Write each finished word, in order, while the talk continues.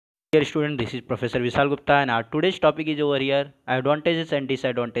Dear student, this is Professor Vishal Gupta and our today's topic is over here advantages and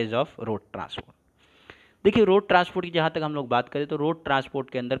disadvantages of road transport। देखिए road transport की जहाँ तक हम लोग बात करें तो रोड ट्रांसपोर्ट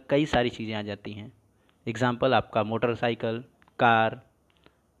के अंदर कई सारी चीज़ें आ जाती हैं। एग्जाम्पल आपका मोटरसाइकिल, कार,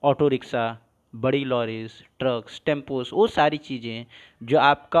 ऑटो रिक्शा, बड़ी लॉरीज, ट्रक्स, टेम्पोस, वो सारी चीज़ें जो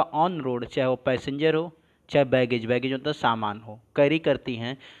आपका ऑन रोड, चाहे वो पैसेंजर हो चाहे बैगेज मतलब सामान हो, कैरी करती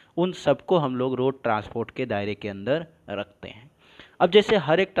हैं, उन सबको हम लोग रोड ट्रांसपोर्ट के दायरे के अंदर रखते हैं। अब जैसे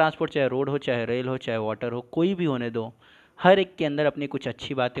हर एक ट्रांसपोर्ट, चाहे रोड हो चाहे रेल हो चाहे वाटर हो, कोई भी होने दो, हर एक के अंदर अपनी कुछ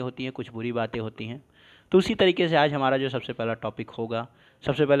अच्छी बातें होती हैं, कुछ बुरी बातें होती हैं। तो उसी तरीके से आज हमारा जो सबसे पहला टॉपिक होगा,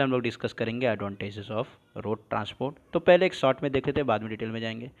 सबसे पहले हम लोग डिस्कस करेंगे एडवांटेजेस ऑफ रोड ट्रांसपोर्ट। तो पहले एक शॉर्ट में देख लेते हैं, बाद में डिटेल में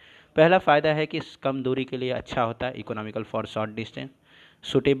जाएंगे। पहला फ़ायदा है कि कम दूरी के लिए अच्छा होता है, economical for short distance,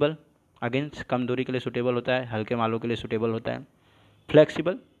 suitable, again come दूरी के लिए सूटेबल होता है, हल्के मालों के लिए सूटेबल होता है,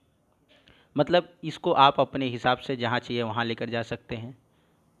 फ्लेक्सिबल, मतलब इसको आप अपने हिसाब से जहाँ चाहिए वहाँ लेकर जा सकते हैं,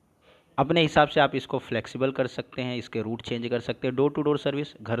 अपने हिसाब से आप इसको फ्लेक्सिबल कर सकते हैं, इसके रूट चेंज कर सकते हैं। डोर टू डोर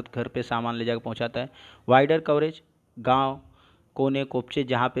सर्विस, घर घर पे सामान ले जाकर पहुँचाता है। वाइडर कवरेज, गांव कोने कोपचे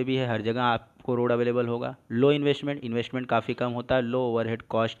जहाँ पे भी है हर जगह आपको रोड अवेलेबल होगा। लो इन्वेस्टमेंट काफ़ी कम होता है। लो ओवरहेड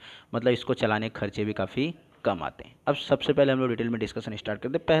कॉस्ट, मतलब इसको चलाने के खर्चे भी काफ़ी कम आते हैं। अब सबसे पहले हम लोग डिटेल में डिस्कशन स्टार्ट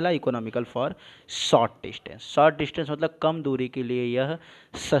करते हैं। पहला, economical for short distance. Short distance मतलब कम दूरी के लिए यह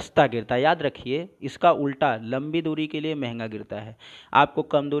सस्ता गिरता है। याद रखिए, इसका उल्टा लंबी दूरी के लिए महंगा गिरता है। आपको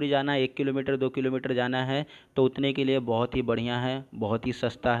कम दूरी जाना है, 1 किलोमीटर 2 किलोमीटर जाना है, तो उतने के लिए बहुत ही बढ़िया है, बहुत ही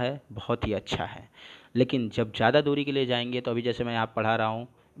सस्ता है, बहुत ही अच्छा है। लेकिन जब ज़्यादा दूरी के लिए जाएंगे, तो अभी जैसे मैं यहाँ पढ़ा रहा हूँ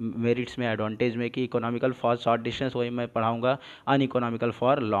मेरिट्स में, एडवांटेज में, कि इकोनॉमिकल फॉर शॉर्ट डिस्टेंस, वही मैं पढ़ाऊंगा अन economical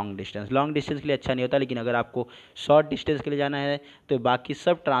for long distance. Long distance के लिए अच्छा नहीं होता, लेकिन अगर आपको शॉर्ट डिस्टेंस के लिए जाना है तो बाकी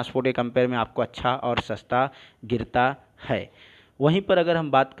सब ट्रांसपोर्ट के कंपेयर में आपको अच्छा और सस्ता गिरता है। वहीं पर अगर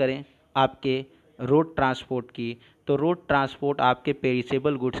हम बात करें आपके रोड ट्रांसपोर्ट की, तो रोड ट्रांसपोर्ट आपके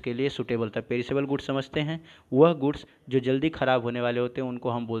पेरिसेबल गुड्स के लिए सूटेबल था। पेरिसेबल गुड्स समझते हैं, वह गुड्स जो जल्दी ख़राब होने वाले होते हैं उनको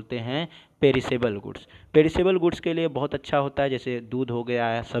हम बोलते हैं पेरिसेबल गुड्स। पेरिसेबल गुड्स के लिए बहुत अच्छा होता है, जैसे दूध हो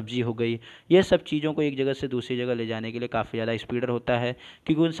गया, सब्जी हो गई, ये सब चीज़ों को एक जगह से दूसरी जगह ले जाने के लिए काफ़ी ज़्यादा स्पीडर होता है।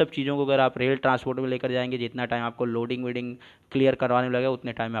 क्योंकि उन सब चीज़ों को अगर आप रेल ट्रांसपोर्ट में लेकर जाएंगे, जितना टाइम आपको लोडिंग वीडिंग क्लियर करवाने में लगेगा,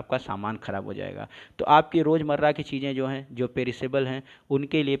 उतने टाइम में आपका सामान ख़राब हो जाएगा। तो आपकी रोज़मर्रा की चीज़ें जो हैं, जो पेरिसेबल हैं,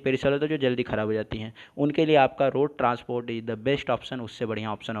 उनके लिए, पेरिसेबल तो जो जल्दी ख़राब हो जाती हैं, उनके लिए आपका road transport is the best option. उससे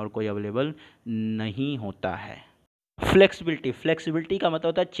बढ़िया ऑप्शन और कोई अवेलेबल नहीं होता है। फ्लेक्सिबिलिटी का मतलब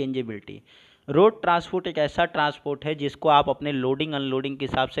होता है चेंजेबिलिटी। रोड ट्रांसपोर्ट एक ऐसा ट्रांसपोर्ट है जिसको आप अपने लोडिंग अनलोडिंग के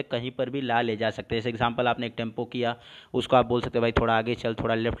हिसाब से कहीं पर भी ला ले जा सकते हैं। जैसे एग्जांपल, आपने एक टेम्पो किया, उसको आप बोल सकते हैं भाई थोड़ा आगे चल,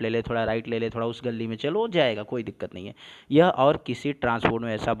 थोड़ा लेफ्ट ले ले, थोड़ा राइट ले ले, थोड़ा उस गली में चलो, हो जाएगा, कोई दिक्कत नहीं है। यह और किसी ट्रांसपोर्ट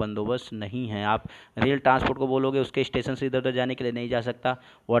में ऐसा बंदोबस्त नहीं है। आप रेल ट्रांसपोर्ट को बोलोगे उसके स्टेशन से इधर उधर जाने के लिए नहीं जा सकता,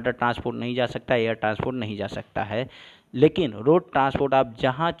 वाटर ट्रांसपोर्ट नहीं जा सकता, एयर ट्रांसपोर्ट नहीं जा सकता है। लेकिन रोड ट्रांसपोर्ट आप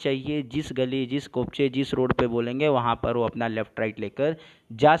जहाँ चाहिए, जिस गली, जिस कोपचे, जिस रोड पे बोलेंगे वहाँ पर वो अपना लेफ़्ट राइट लेकर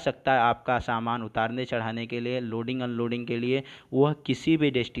जा सकता है। आपका सामान उतारने चढ़ाने के लिए, लोडिंग अनलोडिंग के लिए, वह किसी भी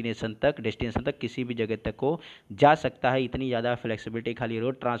डेस्टिनेशन तक किसी भी जगह तक को जा सकता है। इतनी ज़्यादा फ्लेक्सिबिलिटी खाली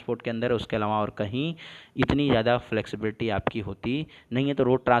रोड ट्रांसपोर्ट के अंदर है, उसके अलावा और कहीं इतनी ज़्यादा फ्लेक्सिबिलिटी आपकी होती नहीं है। तो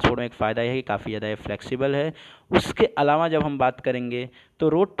रोड ट्रांसपोर्ट में एक फ़ायदा यह है कि काफ़ी ज़्यादा फ्लेक्सिबल है। उसके अलावा जब हम बात करेंगे तो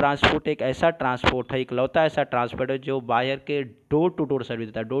रोड ट्रांसपोर्ट एक ऐसा ट्रांसपोर्ट है, इकलौता ऐसा ट्रांसपोर्ट है जो बायर के डोर टू डोर सर्विस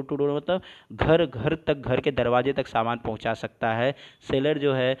देता है। डोर टू डोर मतलब घर घर तक, घर के दरवाजे तक सामान पहुंचा सकता है। सेलर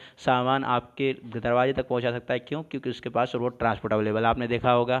जो है सामान आपके दरवाजे तक पहुंचा सकता है। क्यों? क्योंकि उसके पास रोड ट्रांसपोर्ट अवेलेबल है। आपने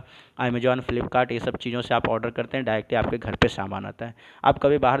देखा होगा अमेजॉन, फ्लिपकार्ट, ये सब चीज़ों से आप ऑर्डर करते हैं, डायरेक्टली आपके घर पे सामान आता है। आप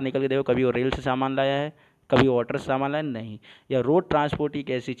कभी बाहर निकल के देखो, कभी वो रेल से सामान लाया है, कभी वाटर से सामान लाया नहीं। या रोड ट्रांसपोर्ट एक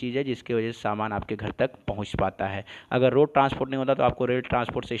ऐसी चीज़ है जिसकी वजह से सामान आपके घर तक पहुंच पाता है। अगर रोड ट्रांसपोर्ट नहीं होता तो आपको रेल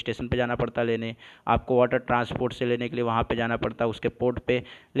ट्रांसपोर्ट से स्टेशन पे जाना पड़ता लेने, आपको वाटर ट्रांसपोर्ट से लेने के लिए वहाँ पे जाना पड़ता उसके पोर्ट पे।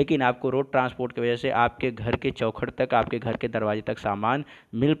 लेकिन आपको रोड ट्रांसपोर्ट की वजह से आपके घर के चौखट तक, आपके घर के दरवाजे तक सामान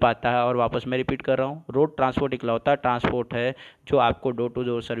मिल पाता है। और वापस मैं रिपीट कर रहा हूँ, रोड ट्रांसपोर्ट इकलौता ट्रांसपोर्ट है जो आपको door to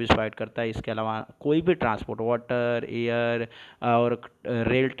door service provide करता है। इसके अलावा कोई भी ट्रांसपोर्ट, वाटर, एयर और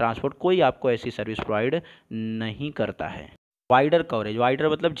रेल ट्रांसपोर्ट, कोई आपको ऐसी सर्विस प्रोवाइड नहीं करता है। वाइडर कवरेज, वाइडर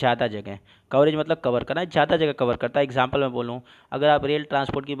मतलब ज़्यादा जगह, कवरेज मतलब कवर करना, ज़्यादा जगह कवर करता है। एग्जांपल मैं बोलूँ, अगर आप रेल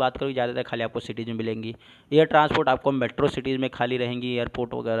ट्रांसपोर्ट की बात करोगे, ज़्यादातर खाली आपको सिटीज़ में मिलेंगी। एयर ट्रांसपोर्ट आपको मेट्रो सिटीज़ में खाली रहेंगी,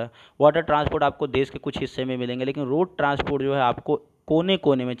 एयरपोर्ट वगैरह। वाटर ट्रांसपोर्ट आपको देश के कुछ हिस्से में मिलेंगे। लेकिन रोड ट्रांसपोर्ट जो है आपको कोने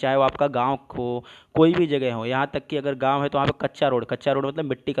कोने में, चाहे वो आपका गांव हो, कोई भी जगह हो, यहाँ तक कि अगर गांव है तो वहाँ पे कच्चा रोड मतलब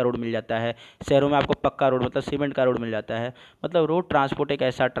मिट्टी का रोड मिल जाता है। शहरों में आपको पक्का रोड मतलब सीमेंट का रोड मिल जाता है। मतलब रोड ट्रांसपोर्ट एक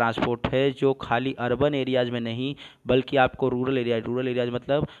ऐसा ट्रांसपोर्ट है जो खाली अर्बन एरियाज़ में नहीं, बल्कि आपको रूरल एरियाज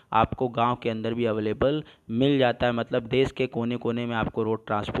मतलब आपको गाँव के अंदर भी अवेलेबल मिल जाता है। मतलब देश के कोने कोने में आपको रोड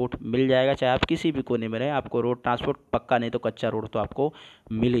ट्रांसपोर्ट मिल जाएगा, चाहे आप किसी भी कोने में रहें, आपको रोड ट्रांसपोर्ट पक्का नहीं तो कच्चा रोड तो आपको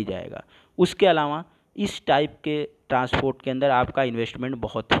मिल ही जाएगा। उसके अलावा इस टाइप के ट्रांसपोर्ट के अंदर आपका इन्वेस्टमेंट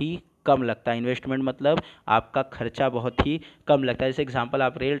बहुत ही कम लगता है। इन्वेस्टमेंट मतलब आपका खर्चा बहुत ही कम लगता है। जैसे एग्जांपल,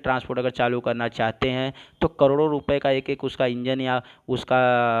 आप रेल ट्रांसपोर्ट अगर चालू करना चाहते हैं तो करोड़ों रुपए का एक एक उसका इंजन या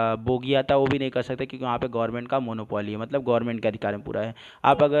उसका बोगी आता है, वो भी नहीं कर सकते, क्योंकि वहाँ पे गवर्नमेंट का मोनोपोली है, मतलब गवर्नमेंट के अधिकार में पूरा है।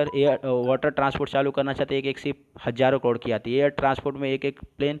 आप अगर एयर वाटर ट्रांसपोर्ट चालू करना चाहते हैं, एक एक शिप हज़ारों करोड़ की आती है, एयर ट्रांसपोर्ट में एक एक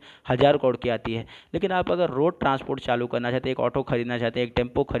प्लेन हज़ारों करोड़ की आती है। लेकिन आप अगर रोड ट्रांसपोर्ट चालू करना चाहते हैं, एक ऑटो खरीदना चाहते हैं, एक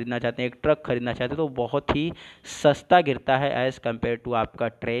टेम्पो खरीदना चाहते हैं, एक ट्रक खरीदना चाहते हैं, तो बहुत ही सस्ता गिरता है एज़ कम्पेयर टू आपका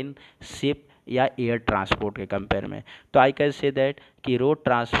ट्रेन, शिप या एयर ट्रांसपोर्ट के कंपेयर में। तो आई कैन से दैट कि रोड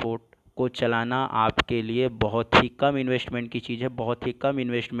ट्रांसपोर्ट को चलाना आपके लिए बहुत ही कम इन्वेस्टमेंट की चीज़ है। बहुत ही कम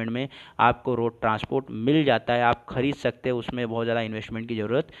इन्वेस्टमेंट में आपको रोड ट्रांसपोर्ट मिल जाता है, आप खरीद सकते हैं, उसमें बहुत ज़्यादा इन्वेस्टमेंट की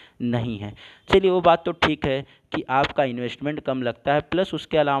ज़रूरत नहीं है। चलिए, वो बात तो ठीक है कि आपका इन्वेस्टमेंट कम लगता है, प्लस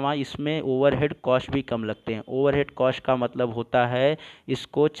उसके अलावा इसमें ओवरहेड कॉस्ट भी कम लगते हैं। ओवरहेड कॉस्ट का मतलब होता है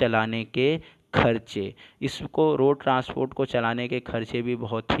इसको चलाने के खर्चे। इसको रोड ट्रांसपोर्ट को चलाने के खर्चे भी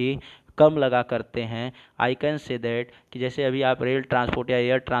बहुत ही कम लगा करते हैं। आई कैन से दैट कि जैसे अभी आप रेल ट्रांसपोर्ट या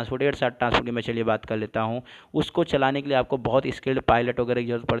एयर ट्रांसपोर्ट की मैं चलिए बात कर लेता हूँ, उसको चलाने के लिए आपको बहुत स्किल्ड पायलट वगैरह की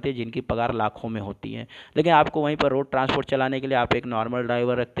जरूरत पड़ती है, जिनकी पगार लाखों में होती है। लेकिन आपको वहीं पर रोड ट्रांसपोर्ट चलाने के लिए आप एक नॉर्मल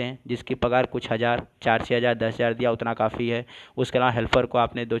ड्राइवर रखते हैं, जिसकी पगार कुछ हज़ार, 4-6 हज़ार, 10 हज़ार दिया उतना काफ़ी है। उसके अलावा हेल्पर को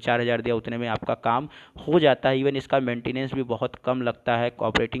आपने 2-4 हज़ार दिया, उतने में आपका काम हो जाता है। इवन इसका मेंटेनेंस भी बहुत कम लगता है,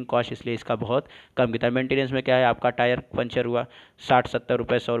 ऑपरेटिंग कॉस्ट इसलिए इसका बहुत कम गिरता है। मेंटेनेंस में क्या है, आपका टायर पंचर हुआ, 60-70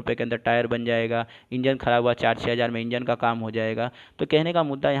 रुपये, 100 रुपये के अंदर टायर बन जाएगा। इंजन खराब हुआ, 4-6 हज़ार में इंजन का काम हो जाएगा। तो कहने का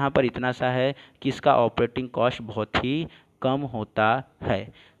मुद्दा यहाँ पर इतना सा है कि इसका ऑपरेटिंग कॉस्ट बहुत ही कम होता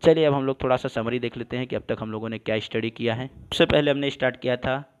है। चलिए, अब हम लोग थोड़ा सा समरी देख लेते हैं कि अब तक हम लोगों ने क्या स्टडी किया है। सबसे पहले हमने स्टार्ट किया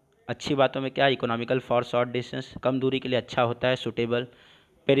था अच्छी बातों में, क्या इकोनॉमिकल फॉर शॉर्ट डिस्टेंस, कम दूरी के लिए अच्छा होता है, सूटेबल।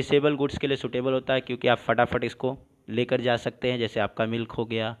 पेरिसेबल गुड्स के लिए सूटेबल होता है, क्योंकि आप फटाफट इसको लेकर जा सकते हैं, जैसे आपका मिल्क हो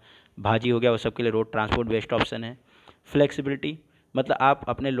गया, भाजी हो गया, वो सब के लिए रोड ट्रांसपोर्ट बेस्ट ऑप्शन है। फ्लेक्सिबिलिटी मतलब आप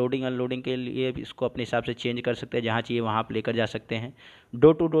अपने लोडिंग अनलोडिंग के लिए भी इसको अपने हिसाब से चेंज कर सकते हैं, जहाँ चाहिए वहाँ आप लेकर जा सकते हैं।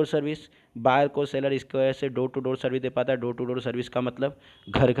 Door to door service, buyer को सेलर इसकी वजह से डोर टू डोर सर्विस दे पाता है। डोर टू डोर सर्विस का मतलब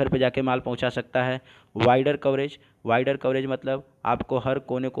घर घर पे जाके माल पहुँचा सकता है। वाइडर कवरेज मतलब आपको हर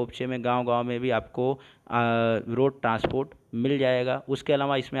कोने कोपचे में, गांव गांव में भी आपको रोड ट्रांसपोर्ट मिल जाएगा। उसके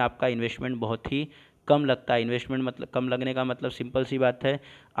अलावा इसमें आपका इन्वेस्टमेंट बहुत ही कम लगता है। इन्वेस्टमेंट मतलब कम लगने का मतलब सिंपल सी बात है,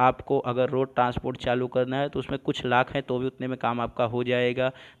 आपको अगर रोड ट्रांसपोर्ट चालू करना है तो उसमें कुछ लाख हैं तो भी उतने में काम आपका हो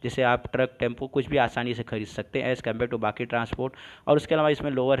जाएगा। जैसे आप ट्रक, टेम्पो कुछ भी आसानी से खरीद सकते हैं एज़ कम्पेयर टू बाकी ट्रांसपोर्ट। और उसके अलावा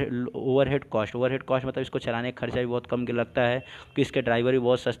इसमें ओवरहेड कॉस्ट मतलब इसको चलाने का खर्चा भी बहुत कम लगता है, क्योंकि इसके ड्राइवर भी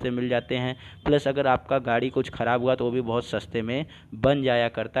बहुत सस्ते मिल जाते हैं। प्लस अगर आपका गाड़ी कुछ ख़राब हुआ तो वो भी बहुत सस्ते में बन जाया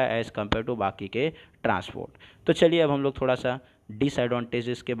करता है एज़ कम्पेयर टू बाकी के ट्रांसपोर्ट। तो चलिए, अब हम लोग थोड़ा सा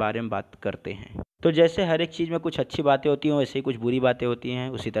डिसएडवांटेजेस के बारे में बात करते हैं। तो जैसे हर एक चीज़ में कुछ अच्छी बातें होती हैं, वैसे ही कुछ बुरी बातें होती हैं,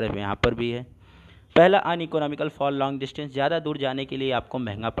 उसी तरह यहाँ पर भी है। पहला, अनइकोनॉमिकल फॉर लॉन्ग डिस्टेंस, ज़्यादा दूर जाने के लिए आपको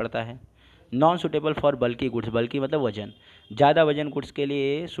महंगा पड़ता है। Non suitable for bulky goods, बल्कि मतलब वजन, ज़्यादा वजन गुड्स के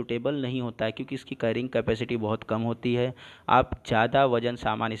लिए सूटेबल नहीं होता है, क्योंकि इसकी कैरिंग कैपेसिटी बहुत कम होती है। आप ज़्यादा वजन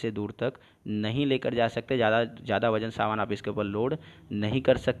सामान इसे दूर तक नहीं लेकर जा सकते, ज़्यादा वजन सामान आप इसके ऊपर लोड नहीं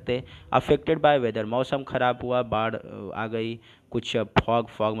कर सकते। अफेक्टेड बाय वेदर, मौसम ख़राब हुआ, बाढ़ आ गई, कुछ फॉग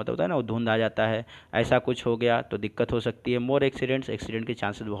मतलब होता है ना, वो धुंध आ जाता है, ऐसा कुछ हो गया तो दिक्कत हो सकती है। मोर एक्सीडेंट के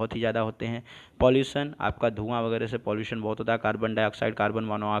चांसेस बहुत ही ज़्यादा होते हैं। पॉल्यूशन, आपका धुआं वगैरह से पॉल्यूशन बहुत होता है, carbon dioxide, carbon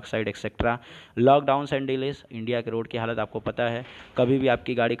monoxide etcetera. Lockdowns and delays, India के रोड की हालत आपको पता है, कभी भी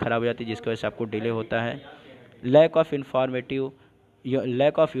आपकी गाड़ी ख़राब हो जाती है, जिसकी वजह से आपको डिले होता है। Lack of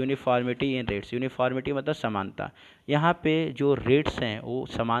uniformity in rates, uniformity मतलब समानता। यहाँ पे जो रेट्स हैं वो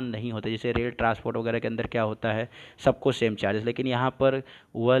समान नहीं होते। जैसे रेल ट्रांसपोर्ट वगैरह के अंदर क्या होता है, सबको सेम चार्जेस, लेकिन यहाँ पर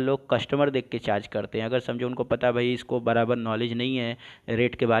वह लोग कस्टमर देख के चार्ज करते हैं। अगर समझो उनको पता भाई इसको बराबर नॉलेज नहीं है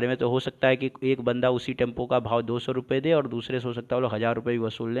रेट के बारे में, तो हो सकता है कि एक बंदा उसी टेम्पो का भाव 200 रुपये दे और दूसरे से हो सकता है वो लोग 1000 रुपये भी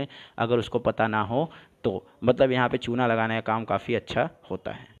वसूल लें, अगर उसको पता ना हो तो। मतलब यहाँ पर चूना लगाने का काम काफ़ी अच्छा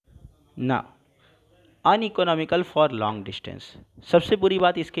होता है ना। अनइकोनॉमिकल फॉर लॉन्ग डिस्टेंस, सबसे बुरी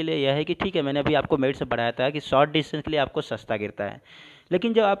बात इसके लिए यह है कि ठीक है, मैंने अभी आपको मेरिट से पढ़ाया था कि शॉर्ट डिस्टेंस के लिए आपको सस्ता गिरता है,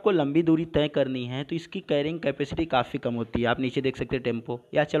 लेकिन जब आपको लंबी दूरी तय करनी है तो इसकी कैरिंग कैपेसिटी काफ़ी कम होती है। आप नीचे देख सकते हैं टेम्पो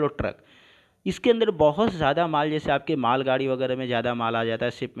या चलो ट्रक, इसके अंदर बहुत ज़्यादा माल, जैसे आपके मालगाड़ी वगैरह में ज़्यादा माल आ जाता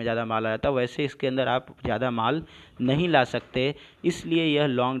है, शिप में ज़्यादा माल आ जाता है, वैसे इसके अंदर आप ज़्यादा माल नहीं ला सकते, इसलिए यह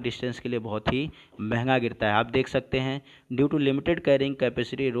लॉन्ग डिस्टेंस के लिए बहुत ही महंगा गिरता है। आप देख सकते हैं, due to limited carrying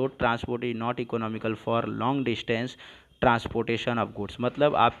capacity road transport is not economical for long distance transportation of goods.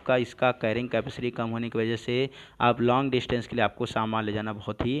 मतलब आपका इसका कैरिंग कैपेसिटी कम होने की वजह से आप लॉन्ग डिस्टेंस के लिए आपको सामान ले जाना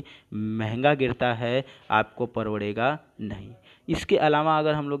बहुत ही महंगा गिरता है, आपको परवड़ेगा नहीं। इसके अलावा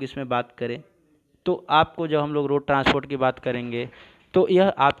अगर हम लोग इसमें बात करें तो आपको, जब हम लोग रोड ट्रांसपोर्ट की बात करेंगे तो यह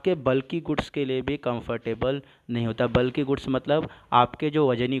आपके बल्की गुड्स के लिए भी कंफर्टेबल नहीं होता। बल्की गुड्स मतलब आपके जो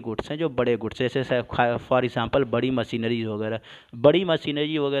वजनी गुड्स हैं, जो बड़े गुड्स, जैसे फॉर एग्जांपल बड़ी मशीनरीज वगैरह, बड़ी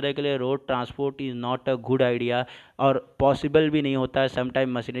मशीनरी वगैरह के लिए road transport is not a good idea, और पॉसिबल भी नहीं होता है।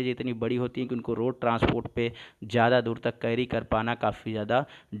 समटाइम मशीनरी इतनी बड़ी होती है कि उनको रोड ट्रांसपोर्ट पे ज़्यादा दूर तक कैरी कर पाना काफ़ी ज़्यादा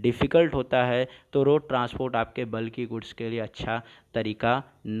डिफ़िकल्ट होता है। तो रोड ट्रांसपोर्ट आपके बल्की गुड्स के लिए अच्छा तरीका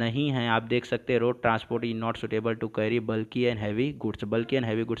नहीं है। आप देख सकते हैं, road transport is not suitable to carry bulky and heavy goods. Bulky and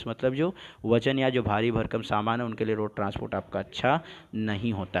heavy goods मतलब जो वजन या जो भारी भरकम सामान है, उनके लिए रोड ट्रांसपोर्ट आपका अच्छा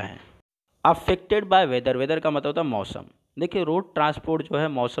नहीं होता है। अफेक्टेड बाय वेदर, वेदर का मतलब होता है मौसम। देखिए, रोड ट्रांसपोर्ट जो है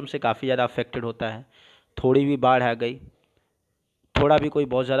मौसम से काफ़ी ज़्यादा अफेक्टेड होता है। थोड़ी भी बाढ़ आ गई, थोड़ा भी कोई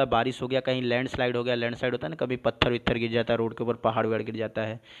बहुत ज़्यादा बारिश हो गया, कहीं लैंडस्लाइड हो गया, लैंडस्लाइड होता है ना, कभी पत्थर वित्थर गिर जाता है रोड के ऊपर, पहाड़ वहाड़ गिर जाता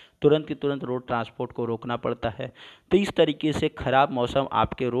है, तुरंत की तुरंत रोड ट्रांसपोर्ट को रोकना पड़ता है। तो इस तरीके से ख़राब मौसम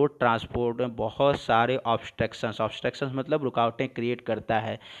आपके रोड ट्रांसपोर्ट में बहुत सारे ऑब्स्ट्रक्शंस मतलब रुकावटें क्रिएट करता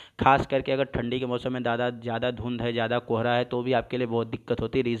है। खास करके अगर ठंडी के मौसम में ज़्यादा धुंध है, ज़्यादा कोहरा है, तो भी आपके लिए बहुत दिक्कत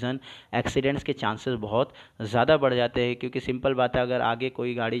होती है। रीज़न, एक्सीडेंट्स के चांसेस बहुत ज़्यादा बढ़ जाते हैं, क्योंकि सिंपल बात है, अगर आगे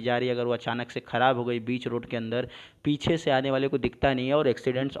कोई गाड़ी जा रही है, अगर वो अचानक से ख़राब हो गई बीच रोड के अंदर, पीछे से आने वाले को दिखता नहीं है, और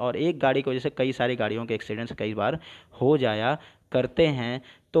एक्सीडेंट्स, और एक गाड़ी की वजह से कई सारी गाड़ियों के एक्सीडेंट्स कई बार हो जाया करते हैं।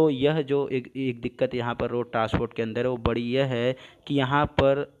 तो यह जो एक दिक्कत यहाँ पर रोड ट्रांसपोर्ट के अंदर है, वो बड़ी यह है कि यहाँ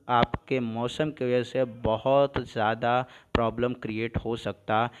पर आपके मौसम की वजह से बहुत ज़्यादा प्रॉब्लम क्रिएट हो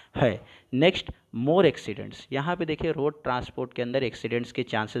सकता है। नेक्स्ट, मोर एक्सीडेंट्स। यहाँ पे देखिए, रोड ट्रांसपोर्ट के अंदर एक्सीडेंट्स के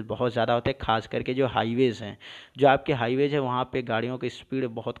चांसेस बहुत ज़्यादा होते हैं। खास करके जो हाईवेज़ हैं, जो आपके हाईवेज है, वहाँ पे गाड़ियों की स्पीड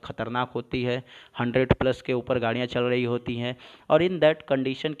बहुत ख़तरनाक होती है, 100+ के ऊपर गाड़ियाँ चल रही होती हैं, और इन दैट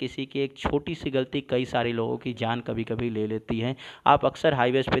कंडीशन किसी की एक छोटी सी गलती कई सारे लोगों की जान कभी कभी ले लेती है। आप अक्सर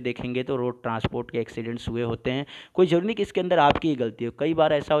हाईवेज़ पे देखेंगे तो रोड ट्रांसपोर्ट के एक्सीडेंट्स हुए होते हैं। कोई ज़रूरी नहीं कि इसके अंदर आपकी ही गलती हो, कई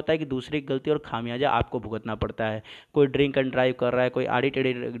बार ऐसा होता है कि दूसरे की गलती और खामियाजा आपको भुगतना पड़ता है। कोई ड्रिंक एंड ड्राइव कर रहा है, कोई आड़ी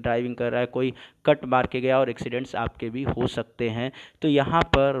टेढ़ी ड्राइविंग कर रहा है, कोई कट मार के गया, और एक्सीडेंट्स आपके भी हो सकते हैं। तो यहाँ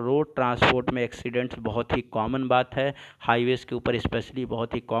पर रोड ट्रांसपोर्ट में एक्सीडेंट्स बहुत ही कॉमन बात है, हाईवेज़ के ऊपर स्पेशली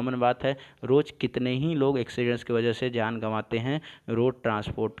बहुत ही कॉमन बात है। रोज़ कितने ही लोग एक्सीडेंट्स की वजह से जान गंवाते हैं रोड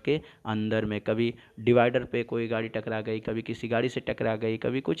ट्रांसपोर्ट के अंदर में। कभी डिवाइडर पे कोई गाड़ी टकरा गई, कभी किसी गाड़ी से टकरा गई,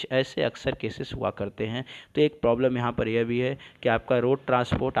 कभी कुछ ऐसे अक्सर केसेस हुआ करते हैं। तो एक प्रॉब्लम यहाँ पर यह भी है कि आपका रोड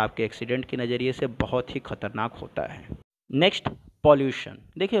ट्रांसपोर्ट आपके एक्सीडेंट के नज़रिए से बहुत ही खतरनाक होता है। Next, pollution.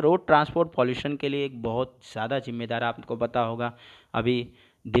 देखिए, रोड ट्रांसपोर्ट पॉल्यूशन के लिए एक बहुत ज़्यादा जिम्मेदार, आपको पता होगा अभी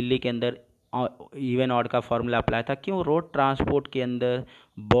दिल्ली के अंदर इवन ऑड का फॉर्मूला अप्लाई था। क्यों? रोड ट्रांसपोर्ट के अंदर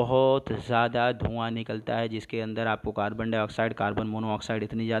बहुत ज़्यादा धुआं निकलता है, जिसके अंदर आपको कार्बन डाइऑक्साइड, कार्बन मोनोऑक्साइड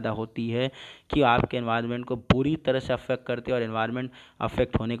इतनी ज़्यादा होती है कि आपके एनवायरनमेंट को पूरी तरह से अफेक्ट करती है, और एनवायरनमेंट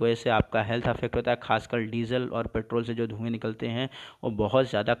अफेक्ट होने की वजह से आपका हेल्थ अफेक्ट होता है। खासकर डीजल और पेट्रोल से जो धुएँ निकलते हैं वो बहुत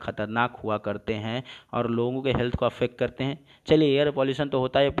ज़्यादा खतरनाक हुआ करते हैं और लोगों के हेल्थ को अफेक्ट करते हैं। चलिए, एयर पॉल्यूशन तो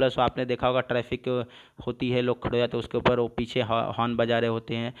होता है, प्लस आपने देखा होगा ट्रैफिक होती है, लोग खड़े हो जाते हैं उसके ऊपर, वो पीछे हॉर्न बजा रहे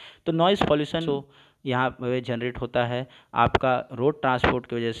होते हैं। तो नॉइज़ पॉल्यूशन तो यहाँ पे जनरेट होता है आपका रोड ट्रांसपोर्ट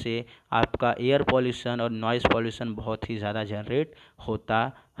की वजह से। आपका एयर पॉल्यूशन और नॉइज़ पॉल्यूशन बहुत ही ज़्यादा जनरेट होता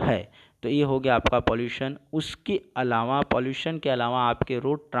है। तो ये हो गया आपका पॉल्यूशन। उसके अलावा, पॉल्यूशन के अलावा आपके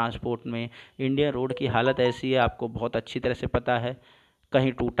रोड ट्रांसपोर्ट में इंडियन रोड की हालत ऐसी है, आपको बहुत अच्छी तरह से पता है,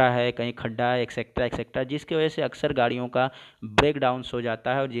 कहीं टूटा है, कहीं खड्डा है, एक्सेट्रा एक्सेट्रा, जिसकी वजह से अक्सर गाड़ियों का ब्रेक डाउन हो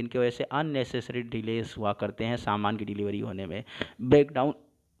जाता है, और जिनकी वजह से अननेसेसरी डिलेस हुआ करते हैं सामान की डिलीवरी होने में। ब्रेक डाउन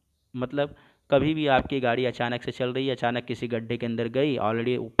मतलब कभी भी आपकी गाड़ी अचानक से चल रही है, अचानक किसी गड्ढे के अंदर गई,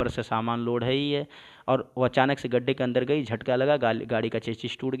 ऑलरेडी ऊपर से सामान लोड है ही है, और वो अचानक से गड्ढे के अंदर गई, झटका लगा, गाड़ी का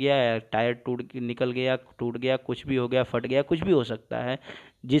चेसिस टूट गया, या टायर निकल गया, टूट गया, कुछ भी हो गया, फट गया, कुछ भी हो सकता है,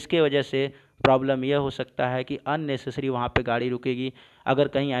 जिसके वजह से प्रॉब्लम यह हो सकता है कि अननेसेसरी वहाँ पे गाड़ी रुकेगी। अगर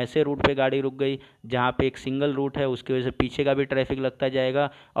कहीं ऐसे रूट पे गाड़ी रुक गई जहाँ पे एक सिंगल रूट है, उसकी वजह से पीछे का भी ट्रैफिक लगता जाएगा,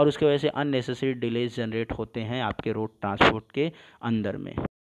 और उसकी वजह से अननेसेसरी डिलेज जनरेट होते हैं आपके रोड ट्रांसपोर्ट के अंदर में।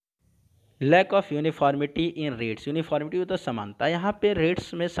 Lack of uniformity in rates. Uniformity होता है समानता, यहाँ पे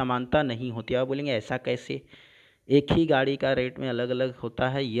रेट्स में समानता नहीं होती। आप बोलेंगे ऐसा कैसे, एक ही गाड़ी का रेट में अलग अलग होता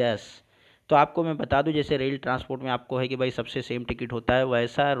है? यस। तो आपको मैं बता दूं, जैसे रेल ट्रांसपोर्ट में आपको है कि भाई सबसे सेम टिकट होता है,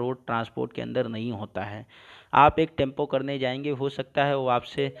 वैसा रोड ट्रांसपोर्ट के अंदर नहीं होता है। आप एक टेम्पो करने जाएंगे, हो सकता है वो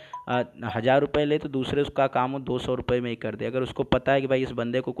आपसे 1000 रुपये ले तो दूसरे उसका काम वो 200 रुपये में ही कर दे। अगर उसको पता है कि भाई इस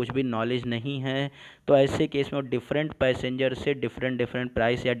बंदे को कुछ भी नॉलेज नहीं है, तो ऐसे केस में वो डिफरेंट पैसेंजर से डिफरेंट डिफरेंट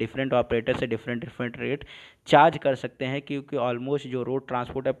प्राइस या डिफरेंट ऑपरेटर से डिफरेंट डिफरेंट रेट चार्ज कर सकते हैं, क्योंकि ऑलमोस्ट जो रोड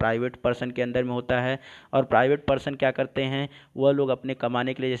ट्रांसपोर्ट है प्राइवेट पर्सन के अंदर में होता है। और प्राइवेट पर्सन क्या करते हैं, वह लोग अपने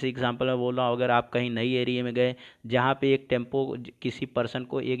कमाने के लिए, जैसे एग्जांपल मैं बोल रहा हूँ, अगर आप कहीं नई एरिया में गए जहाँ पे एक टेम्पो किसी पर्सन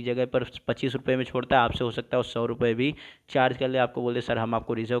को एक जगह पर 25 रुपये में छोड़ता है, आपसे हो सकता है वो 100 रुपये भी चार्ज कर ले, आपको बोले सर हम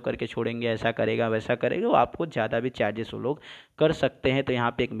आपको रिजर्व करके छोड़ेंगे, ऐसा करेगा वैसा करेगा, वो आपको ज़्यादा भी चार्जेस वो लोग कर सकते हैं। तो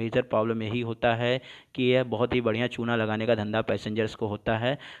यहाँ पे एक मेजर प्रॉब्लम यही होता है कि यह बहुत ही बढ़िया चूना लगाने का धंधा पैसेंजर्स को होता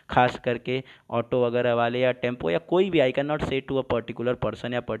है, खास करके ऑटो वगैरह वाले या टेम्पो या कोई भी। आई कैन नॉट से टू अ पर्टिकुलर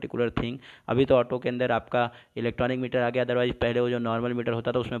पर्सन या पर्टिकुलर थिंग। अभी तो ऑटो के अंदर आपका इलेक्ट्रॉनिक मीटर आ गया, अदरवाइज पहले वो जो नॉर्मल मीटर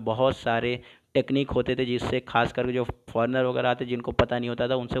होता था उसमें बहुत सारे टेक्निक होते थे, जिससे खास करके जो फॉरेनर वगैरह आते जिनको पता नहीं होता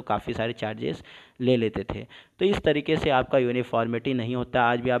था उनसे वो काफ़ी सारे चार्जेस ले लेते थे। तो इस तरीके से आपका यूनिफॉर्मिटी नहीं होता।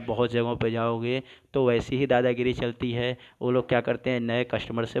 आज भी आप बहुत जगहों पे जाओगे तो वैसी ही दादागिरी चलती है। वो लोग क्या करते हैं, नए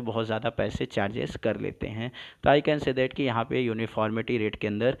कस्टमर से बहुत ज़्यादा पैसे चार्जेस कर लेते हैं। तो आई कैन से दैट कि यहाँ पे यूनिफॉर्मिटी रेट के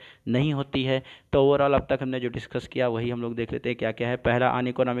अंदर नहीं होती है। तो ओवरऑल अब तक हमने जो डिस्कस किया वही हम लोग देख लेते हैं क्या क्या है। पहला,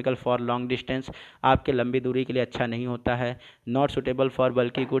 अनइकोनॉमिकल फॉर लॉन्ग डिस्टेंस, आपके लंबी दूरी के लिए अच्छा नहीं होता है। Not suitable for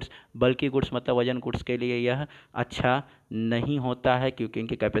bulky goods, bulky goods मतलब वजन गुड्स के लिए यह अच्छा नहीं होता है, क्योंकि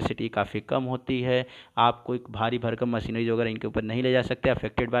इनकी कैपेसिटी काफ़ी कम होती है। आप कोई भारी भरकम मशीनरी वगैरह इनके ऊपर नहीं ले जा सकते।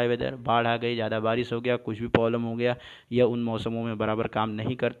 अफेक्टेड बाय वेदर, बाढ़ आ गई, ज़्यादा बारिश हो गया, कुछ भी प्रॉब्लम हो गया, यह उन मौसमों में बराबर काम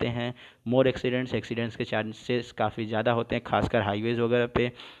नहीं करते हैं। मोर एक्सीडेंट्स, एक्सीडेंट्स के चांसेस काफ़ी ज़्यादा होते हैं, खासकर हाईवेज़ वगैरह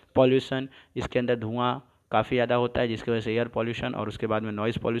पे। पॉल्यूशन, इसके अंदर धुआं काफ़ी ज़्यादा होता है, जिसकी वजह से एयर पॉल्यूशन और उसके बाद में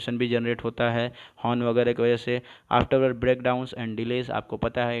नॉइज़ पॉल्यूशन भी जनरेट होता है हॉर्न वगैरह की वजह से। After break downs and delays, आपको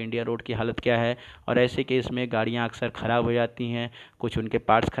पता है इंडिया रोड की हालत क्या है, और ऐसे केस में गाड़ियाँ अक्सर ख़राब हो जाती हैं, कुछ उनके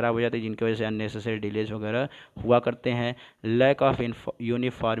पार्ट्स ख़राब हो जाते हैं, जिनकी वजह से अननेसेसरी डिलेज वगैरह हुआ करते हैं। Lack of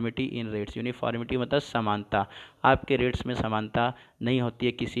uniformity in rates, uniformity मतलब समानता, आपके रेट्स में समानता नहीं होती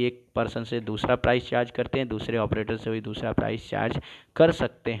है। किसी एक पर्सन से दूसरा प्राइस चार्ज करते हैं, दूसरे ऑपरेटर से भी दूसरा प्राइस चार्ज कर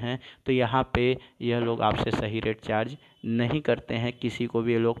सकते हैं। तो यहाँ पे यह लोग आपसे सही रेट चार्ज नहीं करते हैं, किसी को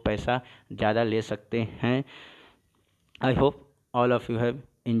भी ये लोग पैसा ज़्यादा ले सकते हैं। I hope all of you have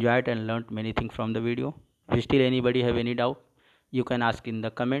enjoyed and learnt many things from the video. If still anybody have any doubt, you can ask in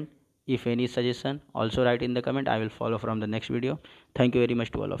the comment. If any suggestion, also write in the comment. I will follow from the next video. Thank you very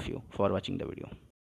much to all of you for watching the video.